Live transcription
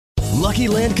Lucky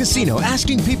Land Casino,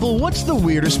 asking people, what's the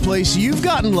weirdest place you've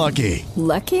gotten lucky?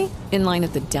 Lucky? In line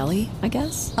at the deli, I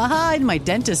guess? Aha, in my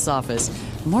dentist's office.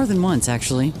 More than once,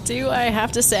 actually. Do I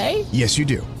have to say? Yes, you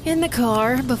do. In the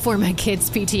car before my kids'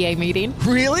 PTA meeting.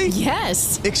 Really?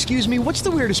 Yes. Excuse me, what's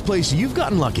the weirdest place you've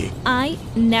gotten lucky? I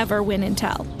never win and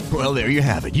tell. Well, there you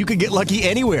have it. You can get lucky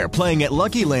anywhere, playing at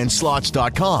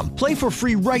LuckyLandSlots.com. Play for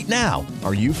free right now.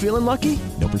 Are you feeling lucky?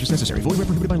 No purchase necessary. Void where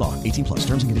prohibited by law. 18 plus.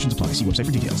 Terms and conditions apply. See website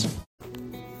for details.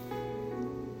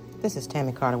 This is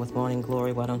Tammy Carter with Morning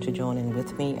Glory. Why don't you join in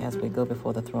with me as we go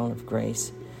before the throne of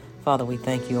grace? Father, we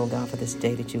thank you, O God, for this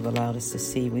day that you've allowed us to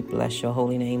see. We bless your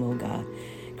holy name, O God.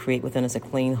 Create within us a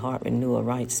clean heart, renew a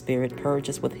right spirit. Purge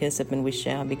us with hyssop, and we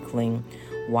shall be clean.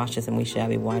 Wash us, and we shall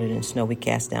be whiter than snow. We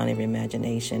cast down every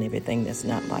imagination, everything that's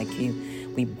not like you.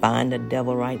 We bind the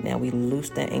devil right now. We loose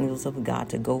the angels of God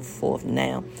to go forth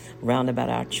now, round about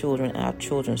our children, our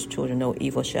children's children. No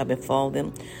evil shall befall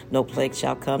them. No plague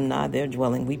shall come nigh their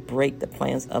dwelling. We break the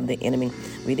plans of the enemy.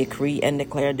 We decree and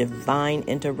declare divine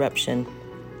interruption.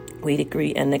 We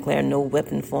decree and declare no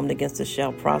weapon formed against us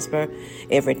shall prosper.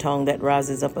 Every tongue that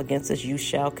rises up against us you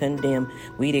shall condemn.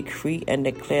 We decree and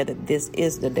declare that this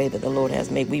is the day that the Lord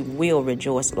has made. We will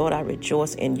rejoice. Lord, I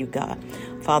rejoice in you, God.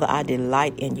 Father, I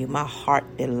delight in you. My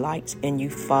heart delights in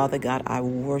you, Father God. I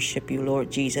worship you,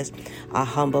 Lord Jesus. I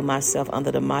humble myself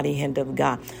under the mighty hand of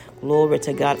God. Glory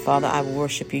to God, Father, I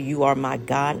worship you. You are my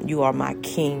God. You are my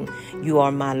King. You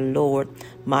are my Lord.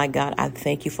 My God, I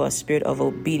thank you for a spirit of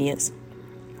obedience.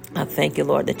 I thank you,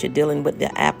 Lord, that you're dealing with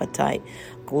the appetite.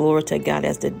 Glory to God.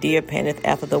 As the deer panteth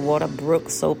after the water brook,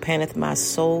 so panteth my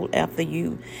soul after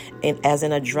you. And as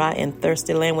in a dry and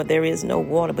thirsty land where there is no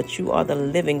water, but you are the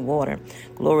living water.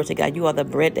 Glory to God. You are the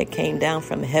bread that came down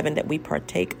from heaven that we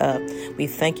partake of. We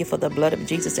thank you for the blood of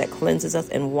Jesus that cleanses us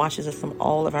and washes us from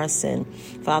all of our sin.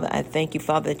 Father, I thank you,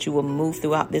 Father, that you will move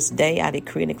throughout this day. I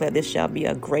decree and declare this shall be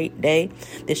a great day.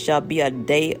 This shall be a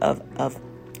day of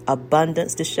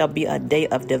abundance. This shall be a day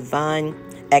of divine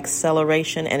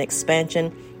acceleration and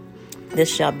expansion.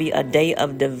 This shall be a day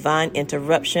of divine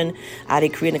interruption. I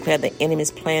decree and declare the enemy's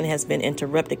plan has been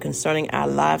interrupted concerning our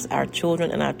lives, our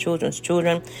children, and our children's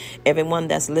children. Everyone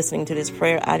that's listening to this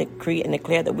prayer, I decree and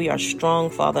declare that we are strong,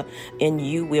 Father, in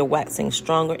you. We are waxing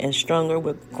stronger and stronger.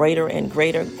 We're greater and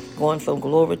greater, going from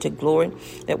glory to glory,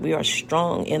 that we are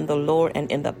strong in the Lord and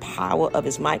in the power of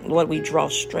his might. Lord, we draw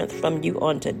strength from you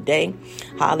on today.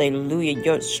 Hallelujah.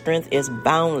 Your strength is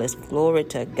boundless. Glory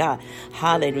to God.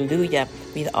 Hallelujah.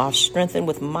 We are strengthened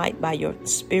with might by your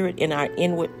spirit in our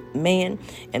inward man.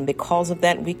 And because of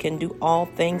that, we can do all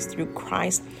things through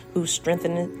Christ who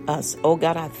strengthens us. Oh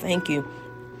God, I thank you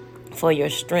for your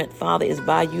strength. Father, it's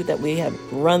by you that we have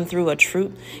run through a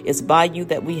troop. It's by you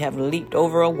that we have leaped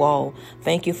over a wall.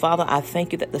 Thank you, Father. I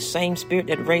thank you that the same spirit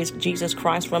that raised Jesus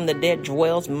Christ from the dead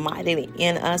dwells mightily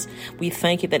in us. We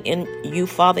thank you that in you,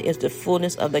 Father, is the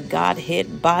fullness of the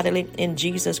Godhead bodily in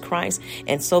Jesus Christ.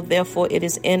 And so therefore it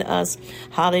is in us.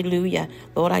 Hallelujah.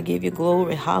 Lord, I give you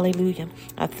glory. Hallelujah.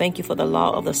 I thank you for the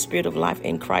law of the Spirit of life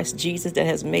in Christ Jesus that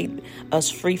has made us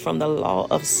free from the law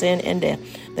of sin and death,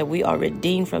 that we are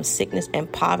redeemed from sickness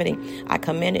and poverty. I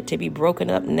command it to be broken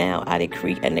up now. I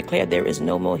decree and declare there is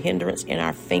no more hindrance in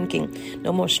our thinking,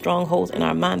 no more strongholds in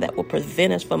our mind that will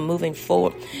prevent us from moving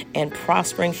forward and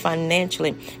prospering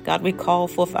financially. God, we call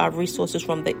forth our resources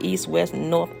from the east, west,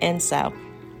 north, and south.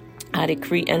 I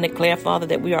decree and declare, Father,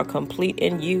 that we are complete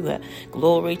in you.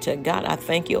 Glory to God. I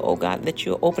thank you, oh God, that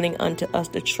you're opening unto us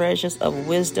the treasures of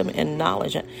wisdom and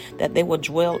knowledge, that they will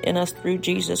dwell in us through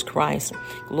Jesus Christ.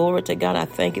 Glory to God. I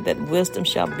thank you that wisdom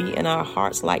shall be in our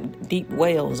hearts like deep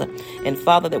wells. And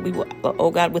Father, that we will, oh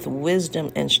God, with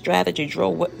wisdom and strategy, draw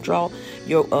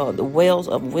your the wells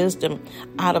of wisdom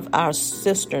out of our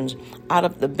cisterns, out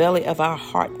of the belly of our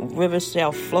heart. Rivers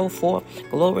shall flow forth.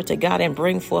 Glory to God, and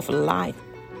bring forth life.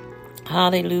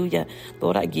 Hallelujah.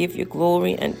 Lord, I give you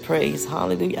glory and praise.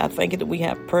 Hallelujah. I thank you that we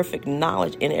have perfect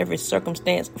knowledge in every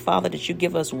circumstance. Father, that you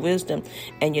give us wisdom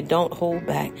and you don't hold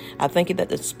back. I thank you that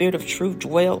the spirit of truth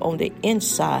dwell on the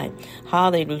inside.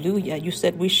 Hallelujah. You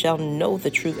said we shall know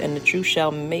the truth and the truth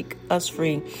shall make us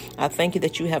free. I thank you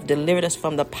that you have delivered us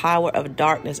from the power of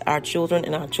darkness, our children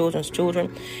and our children's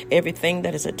children. Everything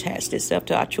that is attached itself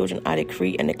to our children, I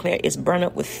decree and declare is burned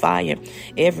up with fire.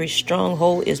 Every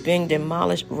stronghold is being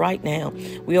demolished right now.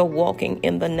 We are walking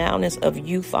in the nowness of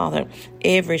you, Father.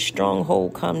 Every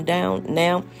stronghold come down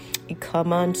now.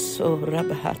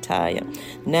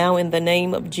 Now in the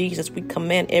name of Jesus, we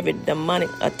command every demonic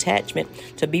attachment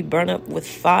to be burned up with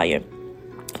fire.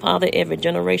 Father, every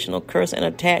generational curse and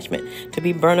attachment to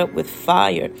be burned up with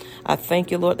fire. I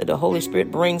thank you, Lord, that the Holy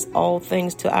Spirit brings all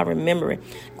things to our memory.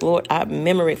 Lord, our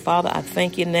memory, Father, I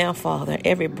thank you now, Father,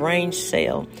 every brain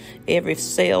cell, every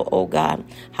cell, oh God,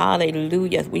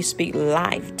 hallelujah. We speak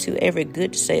life to every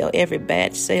good cell, every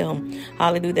bad cell,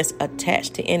 hallelujah, that's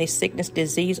attached to any sickness,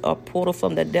 disease, or portal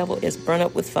from the devil is burned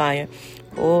up with fire.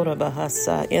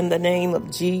 In the name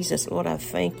of Jesus, Lord, I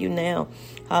thank you now.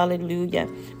 Hallelujah.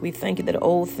 We thank you that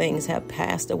old things have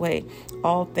passed away.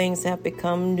 All things have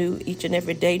become new. Each and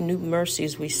every day, new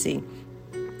mercies we see.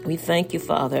 We thank you,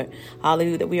 Father,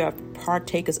 hallelujah, that we are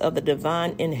partakers of the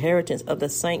divine inheritance of the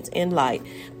saints in light.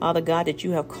 Father God, that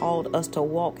you have called us to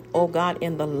walk, oh God,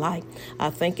 in the light. I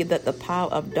thank you that the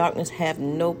power of darkness have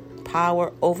no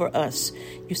power over us.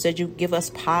 You said you give us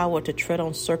power to tread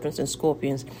on serpents and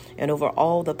scorpions and over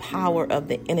all the power of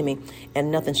the enemy, and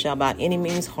nothing shall by any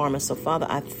means harm us. So, Father,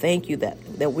 I thank you that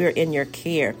we're in your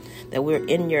care, that we're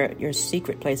in your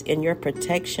secret place, in your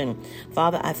protection.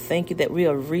 Father, I thank you that we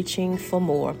are reaching for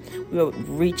more. We are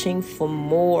reaching for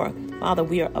more. Father,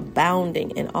 we are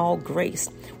abounding in all grace.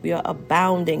 We are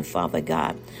abounding, Father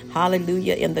God.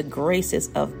 Hallelujah, in the graces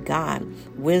of God.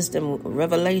 Wisdom,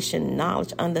 revelation,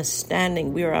 knowledge,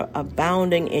 understanding. We are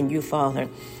abounding in you, Father.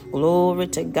 Glory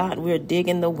to God. We're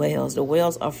digging the wells. The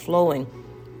wells are flowing.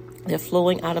 They're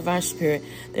flowing out of our spirit.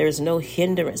 There is no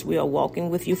hindrance. We are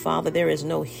walking with you, Father. There is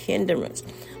no hindrance.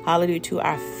 Hallelujah, to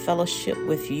our fellowship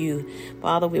with you.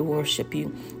 Father, we worship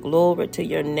you. Glory to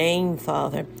your name,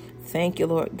 Father. Thank you,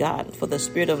 Lord God, for the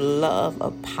spirit of love,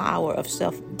 of power, of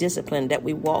self-discipline that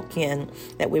we walk in,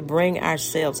 that we bring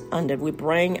ourselves under. We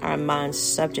bring our minds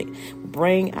subject,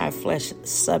 bring our flesh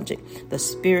subject. The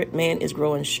spirit man is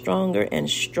growing stronger and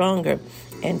stronger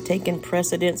and taking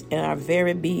precedence in our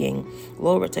very being.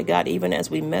 Glory to God, even as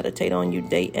we meditate on you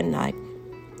day and night.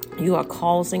 You are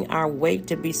causing our way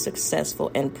to be successful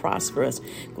and prosperous.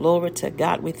 Glory to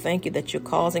God. We thank you that you're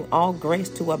causing all grace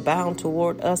to abound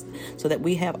toward us so that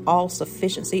we have all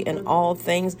sufficiency in all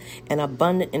things and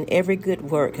abundant in every good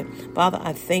work. Father,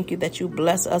 I thank you that you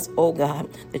bless us, oh God,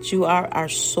 that you are our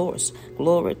source.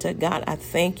 Glory to God. I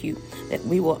thank you that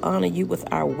we will honor you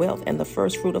with our wealth and the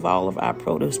first fruit of all of our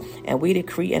produce. And we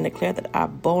decree and declare that our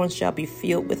barns shall be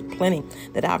filled with plenty,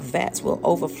 that our vats will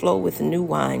overflow with new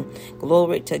wine.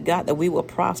 Glory to God, that we will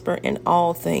prosper in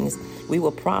all things. We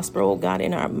will prosper, oh God,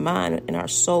 in our mind, in our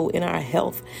soul, in our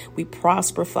health. We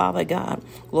prosper, Father God.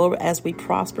 Glory, as we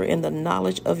prosper in the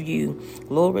knowledge of you.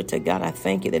 Glory to God. I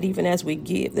thank you that even as we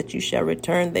give, that you shall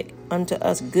return unto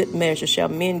us good measure. Shall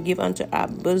men give unto our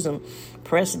bosom,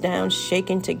 pressed down,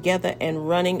 shaken together, and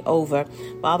running over.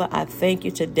 Father, I thank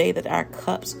you today that our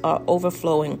cups are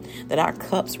overflowing, that our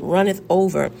cups runneth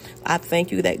over. I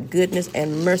thank you that goodness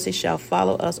and mercy shall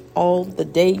follow us all the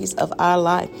days of our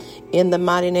life. In the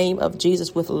mighty name of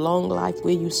Jesus, with long life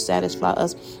will you satisfy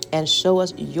us and show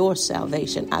us your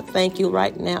salvation. I thank you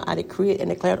right now. I decree it and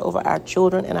declare it over our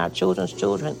children and our children's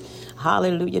children.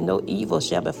 Hallelujah. No evil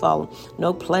shall befall.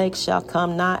 No plague shall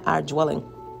come nigh our dwelling.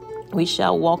 We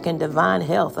shall walk in divine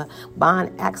health,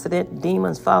 bind accident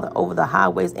demons, Father, over the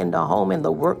highways, in the home, in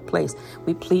the workplace.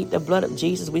 We plead the blood of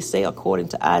Jesus. We say, according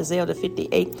to Isaiah, the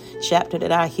 58th chapter,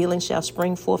 that our healing shall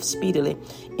spring forth speedily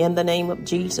in the name of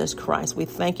Jesus Christ. We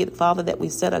thank you, Father, that we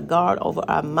set a guard over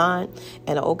our mind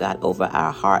and, oh God, over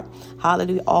our heart.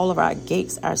 Hallelujah. All of our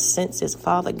gates, our senses.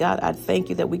 Father God, I thank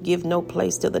you that we give no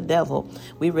place to the devil.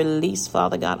 We release,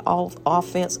 Father God, all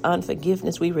offense,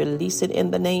 unforgiveness. We release it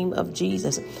in the name of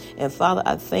Jesus. And Father,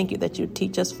 I thank you that you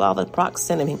teach us, Father,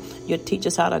 proximity. You teach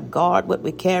us how to guard what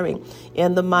we're carrying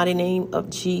in the mighty name of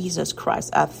Jesus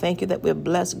Christ. I thank you that we're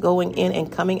blessed going in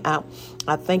and coming out.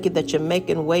 I thank you that you're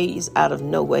making ways out of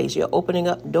no ways. You're opening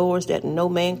up doors that no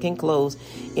man can close.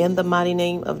 In the mighty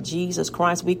name of Jesus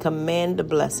Christ, we command the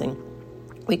blessing.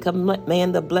 We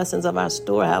command the blessings of our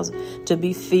storehouse to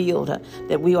be filled,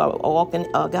 that we are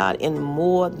walking, God, in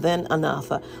more than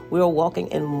enough. We are walking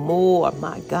in more,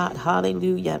 my God.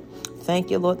 Hallelujah.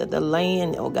 Thank you, Lord, that the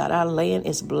land, oh God, our land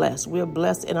is blessed. We are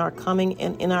blessed in our coming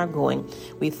and in our going.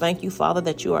 We thank you, Father,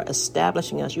 that you are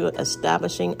establishing us. You are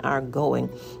establishing our going.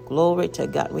 Glory to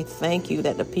God. We thank you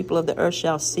that the people of the earth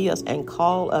shall see us and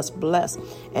call us blessed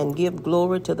and give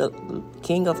glory to the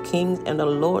King of Kings and the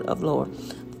Lord of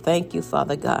Lords. Thank you,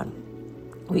 Father God.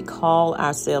 We call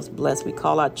ourselves blessed. We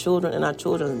call our children and our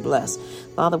children blessed.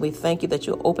 Father, we thank you that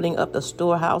you're opening up the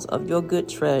storehouse of your good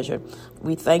treasure.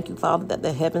 We thank you, Father, that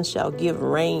the heavens shall give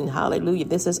rain. Hallelujah.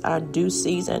 This is our due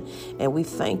season. And we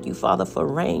thank you, Father, for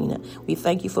rain. We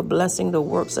thank you for blessing the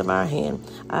works of our hand.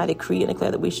 I decree and declare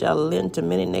that we shall lend to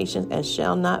many nations and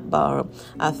shall not borrow.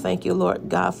 I thank you, Lord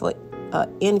God, for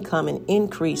income and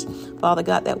increase, Father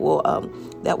God, that will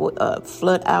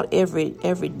flood out every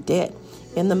debt.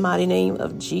 In the mighty name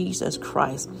of Jesus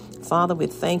Christ. Father, we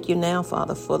thank you now,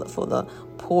 Father, for the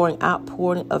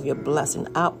outpouring of your blessing,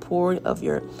 outpouring of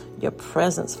your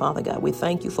presence, Father God. We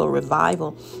thank you for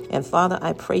revival. And Father,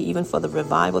 I pray even for the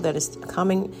revival that is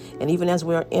coming. And even as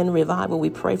we're in revival, we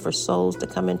pray for souls to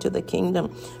come into the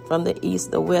kingdom from the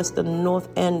east, the west, the north,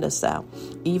 and the south.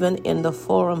 Even in the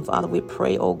forum, Father, we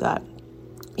pray, oh God,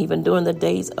 even during the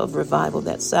days of revival,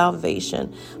 that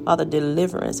salvation, Father,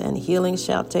 deliverance and healing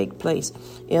shall take place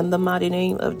in the mighty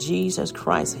name of Jesus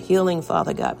Christ. Healing,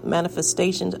 Father God,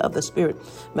 manifestations of the Spirit,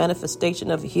 manifestation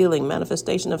of healing,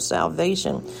 manifestation of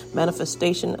salvation,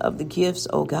 manifestation of the gifts,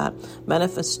 oh God,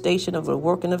 manifestation of the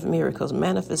working of miracles,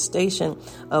 manifestation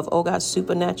of, oh God,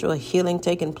 supernatural healing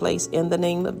taking place in the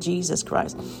name of Jesus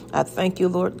Christ. I thank you,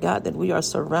 Lord God, that we are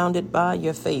surrounded by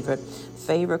your favor.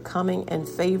 Favor coming and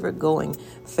favor going.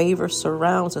 Favor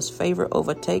surrounds us. Favor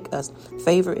overtake us.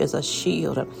 Favor is a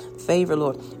shield. Favor,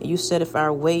 Lord. You said if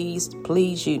our ways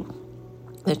please you,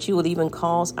 that you would even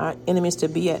cause our enemies to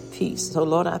be at peace. So,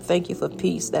 Lord, I thank you for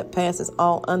peace that passes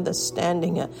all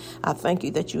understanding. I thank you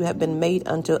that you have been made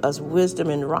unto us wisdom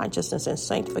and righteousness and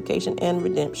sanctification and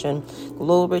redemption.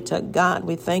 Glory to God.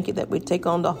 We thank you that we take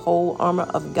on the whole armor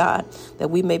of God,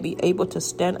 that we may be able to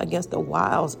stand against the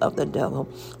wiles of the devil.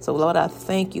 So, Lord, I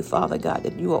thank you, Father God,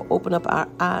 that you will open up our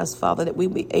eyes, Father, that we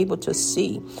will be able to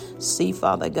see,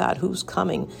 Father God, who's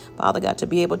coming, Father God, to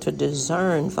be able to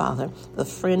discern, Father, the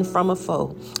friend from a foe.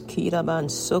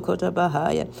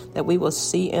 That we will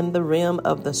see in the realm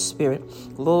of the Spirit.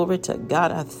 Glory to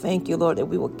God. I thank you, Lord, that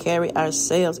we will carry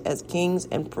ourselves as kings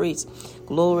and priests.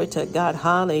 Glory to God.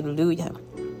 Hallelujah.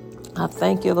 I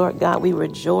thank you, Lord God. We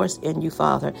rejoice in you,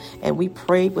 Father, and we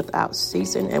pray without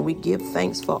ceasing, and we give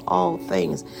thanks for all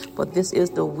things. For this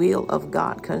is the will of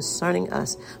God concerning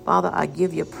us. Father, I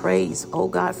give you praise, oh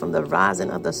God, from the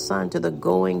rising of the sun to the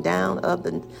going down of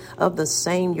the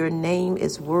same. Your name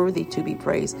is worthy to be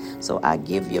praised. So I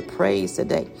give you praise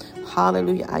today.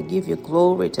 Hallelujah. I give you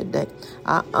glory today.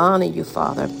 I honor you,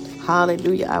 Father.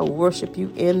 Hallelujah. I worship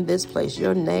you in this place.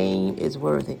 Your name is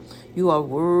worthy. You are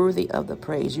worthy of the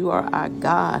praise. You are our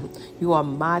God. You are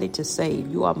mighty to save.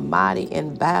 You are mighty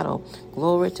in battle.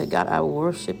 Glory to God. I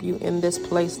worship you in this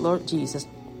place, Lord Jesus.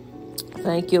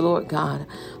 Thank you, Lord God.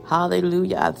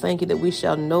 Hallelujah. I thank you that we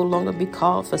shall no longer be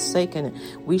called forsaken.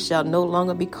 We shall no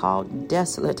longer be called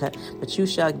desolate, but you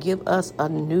shall give us a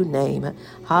new name.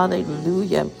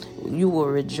 Hallelujah. You will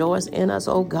rejoice in us,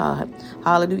 oh God.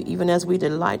 Hallelujah. Even as we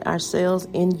delight ourselves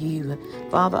in you.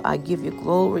 Father, I give you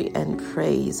glory and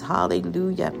praise.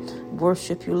 Hallelujah.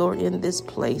 Worship you, Lord, in this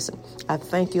place. I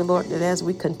thank you, Lord, that as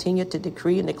we continue to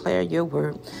decree and declare your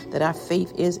word, that our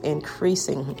faith is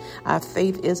increasing. Our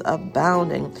faith is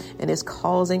abounding, and it's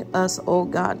causing us, oh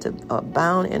God, to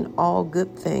abound in all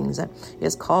good things.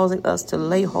 It's causing us to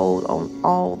lay hold on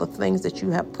all the things that you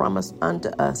have promised unto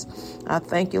us. I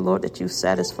thank you, Lord, that you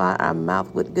satisfy our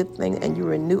mouth with good things and you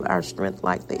renew our strength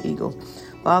like the eagle.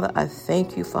 Father, I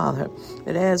thank you, Father,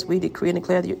 that as we decree and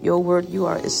declare your word, you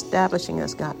are establishing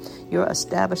us, God. You're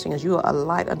establishing us. You are a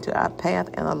light unto our path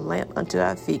and a lamp unto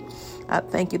our feet. I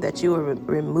thank you that you are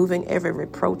removing every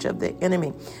reproach of the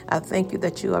enemy. I thank you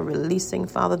that you are releasing,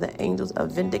 Father, the angels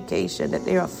of vindication, that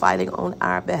they are fighting on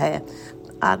our behalf.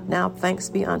 Now thanks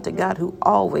be unto God who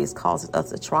always causes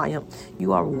us to triumph.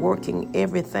 You are working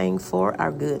everything for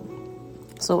our good.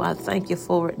 So I thank you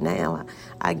for it now.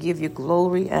 I give you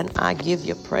glory and I give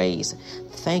you praise.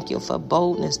 Thank you for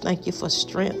boldness. Thank you for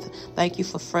strength. Thank you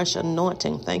for fresh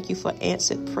anointing. Thank you for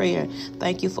answered prayer.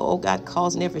 Thank you for, oh God,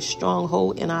 causing every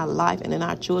stronghold in our life and in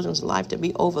our children's life to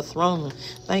be overthrown.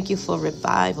 Thank you for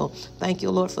revival. Thank you,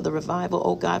 Lord, for the revival,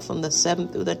 oh God, from the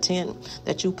 7th through the 10th,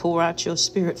 that you pour out your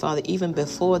spirit, Father, even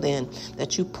before then,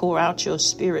 that you pour out your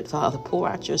spirit, Father. Pour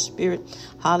out your spirit,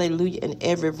 hallelujah, in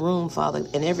every room, Father,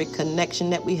 in every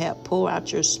connection that we have. Pour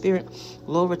out your spirit,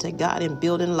 glory to God, in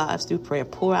building lives through prayer.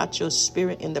 Pour out your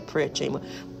spirit in the prayer chamber.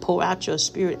 Pour out your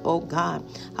spirit, oh God,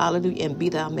 hallelujah, and be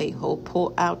thou made whole.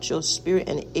 Pour out your spirit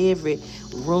in every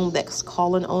room that's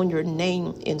calling on your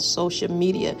name in social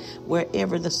media,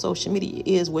 wherever the social media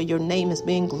is, where your name is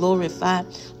being glorified.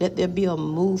 Let there be a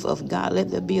move of God.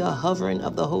 Let there be a hovering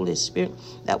of the Holy Spirit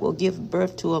that will give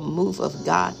birth to a move of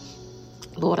God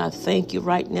Lord, I thank you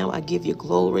right now. I give you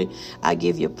glory. I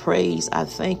give you praise. I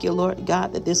thank you, Lord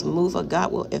God, that this move of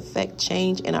God will affect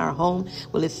change in our home,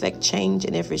 will affect change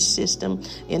in every system,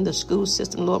 in the school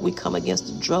system. Lord, we come against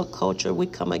the drug culture. We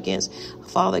come against,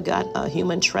 Father God,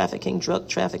 human trafficking, drug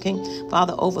trafficking.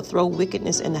 Father, overthrow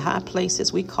wickedness in high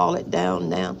places. We call it down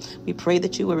now. We pray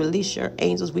that you will release your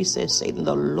angels. We say, Satan,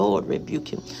 the Lord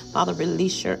rebuke you. Father,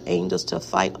 release your angels to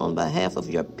fight on behalf of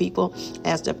your people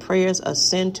as the prayers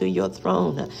ascend to your throne.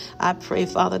 I pray,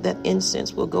 Father, that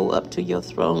incense will go up to your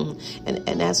throne.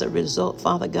 And as a result,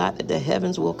 Father God, that the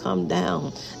heavens will come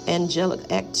down.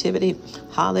 Angelic activity,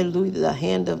 hallelujah. The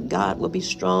hand of God will be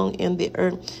strong in the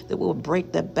earth that will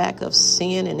break the back of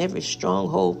sin in every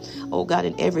stronghold, oh God,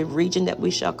 in every region that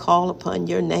we shall call upon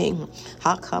your name.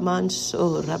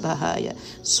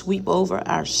 Sweep over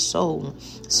our soul.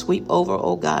 Sweep over,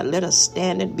 oh God. Let us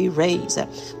stand and be raised.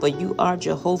 For you are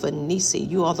Jehovah Nissi.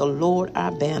 You are the Lord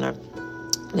our banner.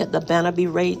 Let the banner be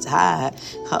raised high,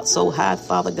 so high,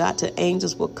 Father God, to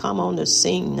angels will come on the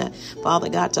scene, Father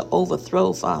God, to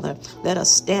overthrow, Father. Let a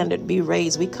standard be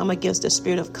raised. We come against the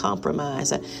spirit of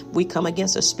compromise. We come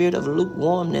against the spirit of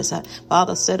lukewarmness.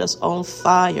 Father, set us on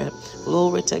fire.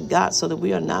 Glory to God, so that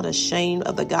we are not ashamed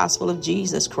of the gospel of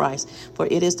Jesus Christ. For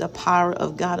it is the power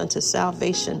of God unto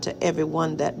salvation to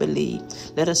everyone that believe.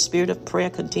 Let a spirit of prayer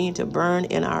continue to burn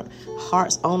in our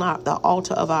hearts, on the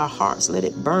altar of our hearts. Let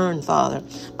it burn, Father.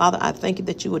 Father, I thank you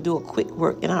that you will do a quick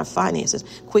work in our finances,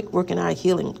 quick work in our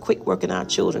healing, quick work in our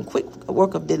children, quick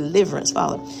work of deliverance,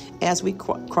 Father. As we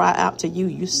cry out to you,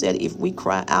 you said if we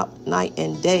cry out night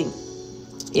and day,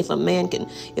 if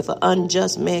an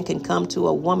unjust man can come to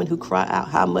a woman who cry out,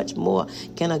 how much more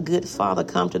can a good father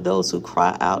come to those who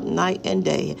cry out night and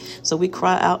day? So we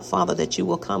cry out, Father, that you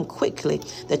will come quickly,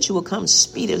 that you will come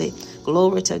speedily.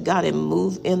 Glory to God, and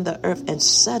move in the earth. And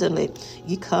suddenly,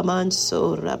 you come on,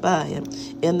 so Rabbi,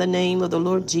 in the name of the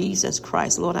Lord Jesus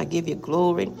Christ. Lord, I give you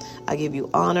glory. I give you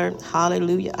honor.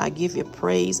 Hallelujah. I give you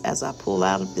praise as I pull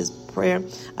out of this prayer.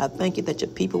 I thank you that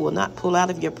your people will not pull out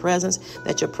of your presence,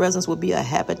 that your presence will be a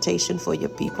habitation for your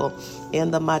people. In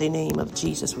the mighty name of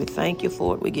Jesus, we thank you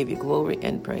for it. We give you glory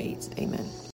and praise. Amen.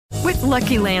 With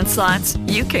Lucky Land Slots,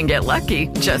 you can get lucky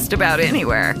just about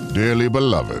anywhere. Dearly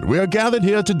beloved, we are gathered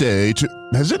here today to...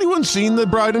 Has anyone seen the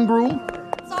bride and groom?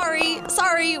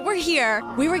 Sorry, we're here.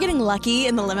 We were getting lucky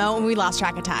in the limo and we lost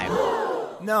track of time.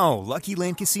 No, Lucky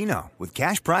Land Casino, with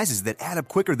cash prizes that add up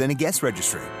quicker than a guest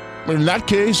registry. In that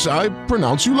case, I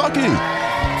pronounce you lucky.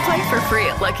 Play for free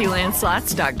at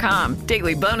LuckyLandSlots.com.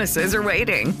 Daily bonuses are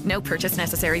waiting. No purchase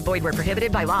necessary. Void where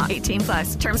prohibited by law.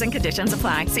 18+. Terms and conditions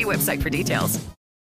apply. See website for details.